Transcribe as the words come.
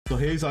So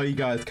here's how you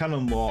guys can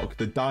unlock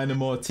the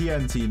Dynamo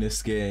TNTina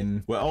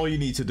skin, where all you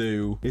need to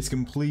do is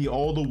complete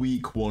all the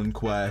week 1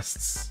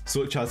 quests,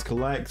 such as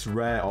collect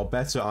rare or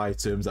better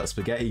items at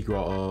Spaghetti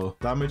Grotto,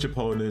 damage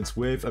opponents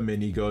with a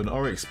minigun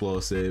or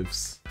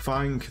explosives,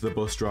 thank the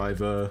bus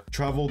driver,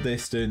 travel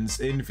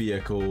distance in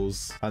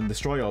vehicles, and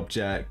destroy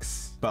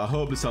objects. But I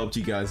hope this helped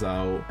you guys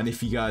out, and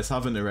if you guys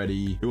haven't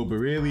already, it will be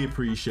really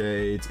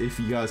appreciated if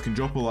you guys can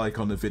drop a like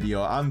on the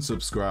video and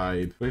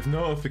subscribe, with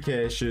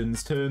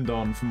notifications turned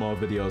on for more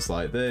videos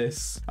like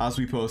this, as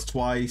we post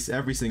twice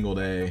every single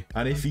day.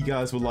 And if you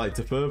guys would like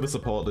to further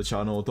support the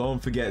channel,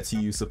 don't forget to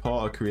use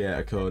supporter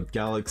creator code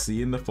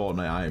Galixcey in the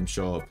Fortnite item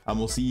shop, and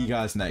we'll see you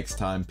guys next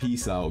time.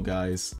 Peace out, guys.